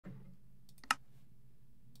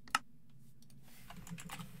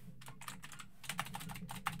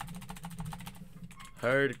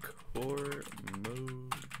Hardcore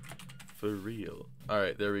mode for real.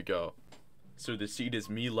 Alright, there we go. So the seed is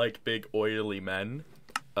me like big oily men.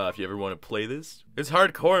 If you ever want to play this. It's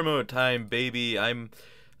hardcore mode time, baby. I'm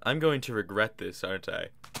going to regret this, aren't I?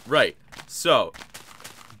 Right. So,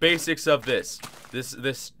 basics of this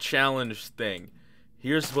challenge thing.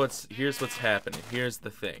 Here's what's happening. Here's the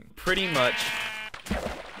thing. Pretty much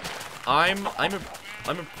I'm a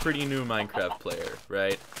pretty new Minecraft player,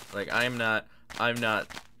 right? Like I'm not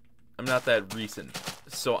that recent.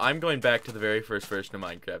 So I'm going back to the very first version of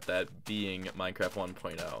Minecraft, that being Minecraft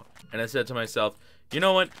 1.0. And I said to myself, you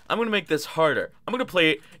know what? I'm gonna make this harder. I'm gonna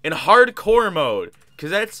play it in hardcore mode, cause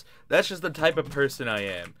that's just the type of person I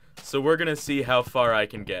am. So we're gonna see how far I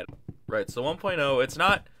can get. Right. So 1.0, it's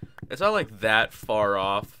not like that far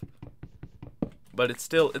off, but it's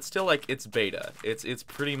still like it's beta. It's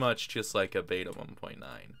pretty much just like a beta 1.9,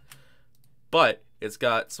 but it's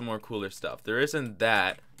got some more cooler stuff. There isn't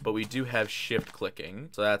that, but we do have shift clicking,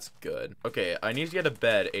 so that's good. Okay, I need to get a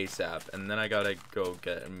bed ASAP, and then I gotta go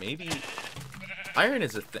get maybe. Iron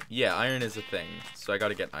is a thing. Yeah, iron is a thing. So I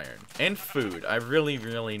gotta get iron. And food. I really,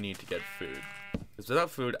 really need to get food. Because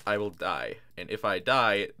without food, I will die. And if I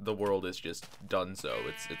die, the world is just done so.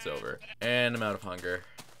 It's over. And I'm out of hunger.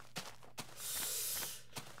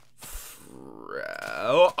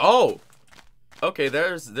 Oh! Okay,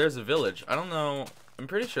 there's a village. I don't know. I'm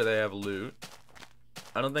pretty sure they have loot.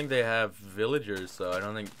 I don't think they have villagers, so I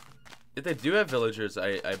don't think... If they do have villagers,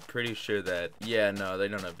 I'm pretty sure that... Yeah, no, they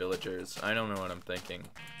don't have villagers. I don't know what I'm thinking.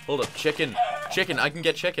 Hold up, chicken! Chicken, I can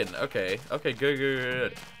get chicken! Okay, okay,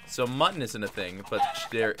 good. So mutton isn't a thing, but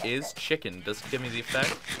there is chicken. Does it give me the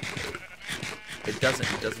effect? It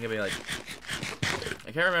doesn't give me, like...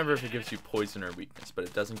 I can't remember if it gives you poison or weakness, but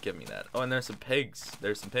it doesn't give me that. Oh, and there's some pigs.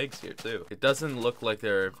 There's some pigs here, too. It doesn't look like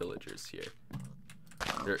there are villagers here.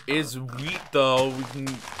 There is wheat though.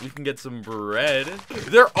 We can get some bread.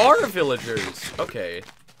 There are villagers. Okay.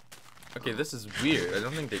 Okay, this is weird. I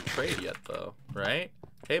don't think they trade yet though, right?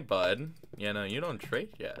 Hey bud. Yeah, no, you don't trade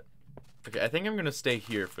yet. Okay, I think I'm gonna stay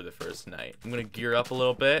here for the first night. I'm gonna gear up a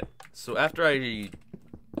little bit. So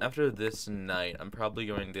after this night, I'm probably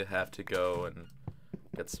going to have to go and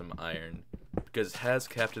get some iron. Because as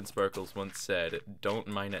Captain Sparkles once said, don't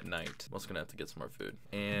mine at night. I'm also gonna have to get some more food.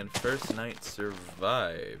 And first night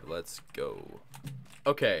survive. Let's go.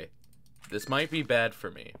 Okay, this might be bad for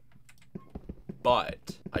me,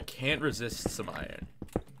 but I can't resist some iron.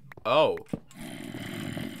 Oh.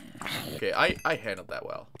 Okay, I handled that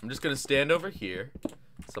well. I'm just gonna stand over here.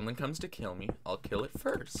 Someone comes to kill me, I'll kill it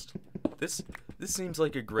first. This seems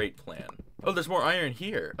like a great plan. Oh, there's more iron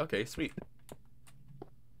here. Okay, sweet.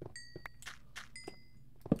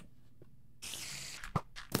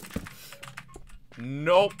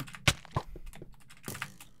 Nope.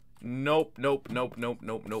 Nope.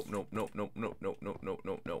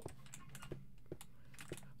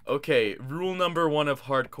 Okay, rule number 1 of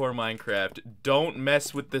hardcore Minecraft. Don't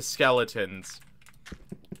mess with the skeletons.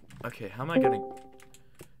 Okay, how am I gonna...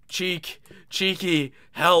 Cheeky,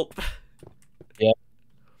 help. Yeah.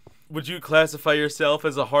 Would you classify yourself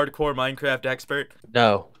as a hardcore Minecraft expert?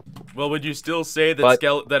 No. Well, would you still say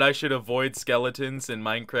that that I should avoid skeletons in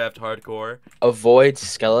Minecraft hardcore? Avoid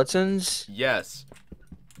skeletons? Yes.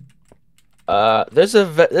 There's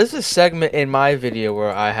a segment in my video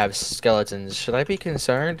where I have skeletons. Should I be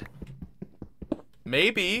concerned?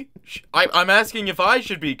 Maybe. I'm asking if I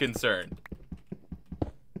should be concerned.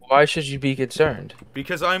 Why should you be concerned?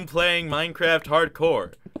 Because I'm playing Minecraft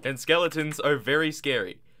hardcore, and skeletons are very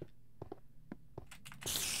scary.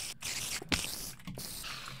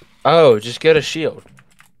 Oh, just get a shield.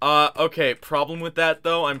 Okay, problem with that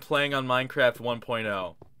though, I'm playing on Minecraft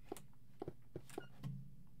 1.0.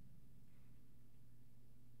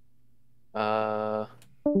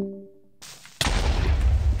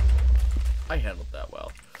 I handled that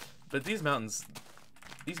well. But these mountains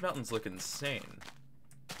look insane.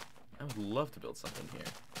 I would love to build something here.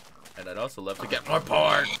 And I'd also love to get more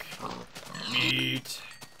pork! Meat!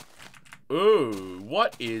 Ooh,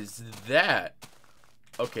 what is that?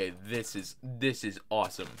 Okay, this is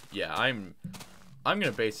awesome. Yeah, I'm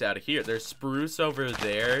gonna base out of here. There's spruce over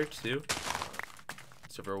there too.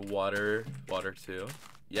 It's over water too.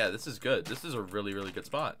 Yeah, this is good. This is a really, really good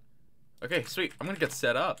spot. Okay, sweet. I'm gonna get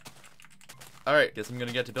set up. All right, guess I'm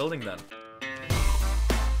gonna get to building then.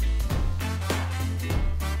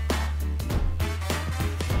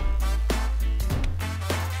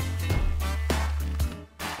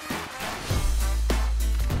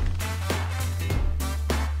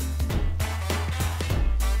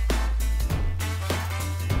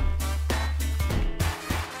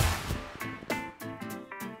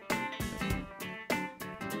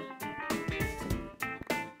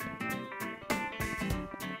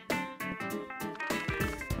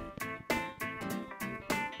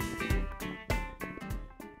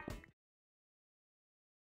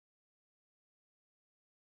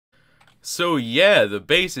 So yeah, the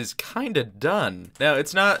base is kind of done. Now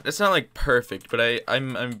it's not like perfect, but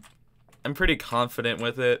I'm pretty confident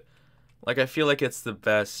with it. Like I feel like it's the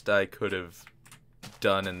best I could have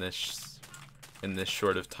done in this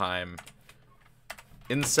short of time.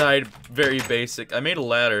 Inside, very basic. I made a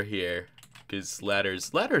ladder here because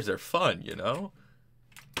ladders are fun, you know?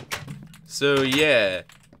 So yeah,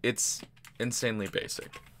 it's insanely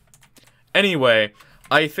basic. Anyway,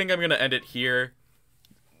 I think I'm going to end it here.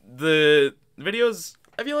 The videos,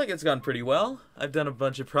 I feel like it's gone pretty well. I've done a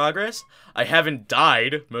bunch of progress. I haven't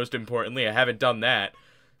died, most importantly. I haven't done that.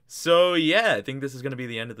 So yeah, I think this is going to be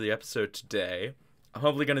the end of the episode today. I'm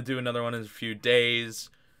hopefully going to do another one in a few days.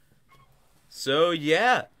 So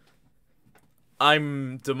yeah,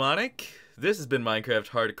 I'm Demonic. This has been Minecraft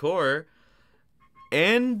Hardcore.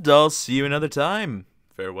 And I'll see you another time.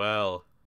 Farewell.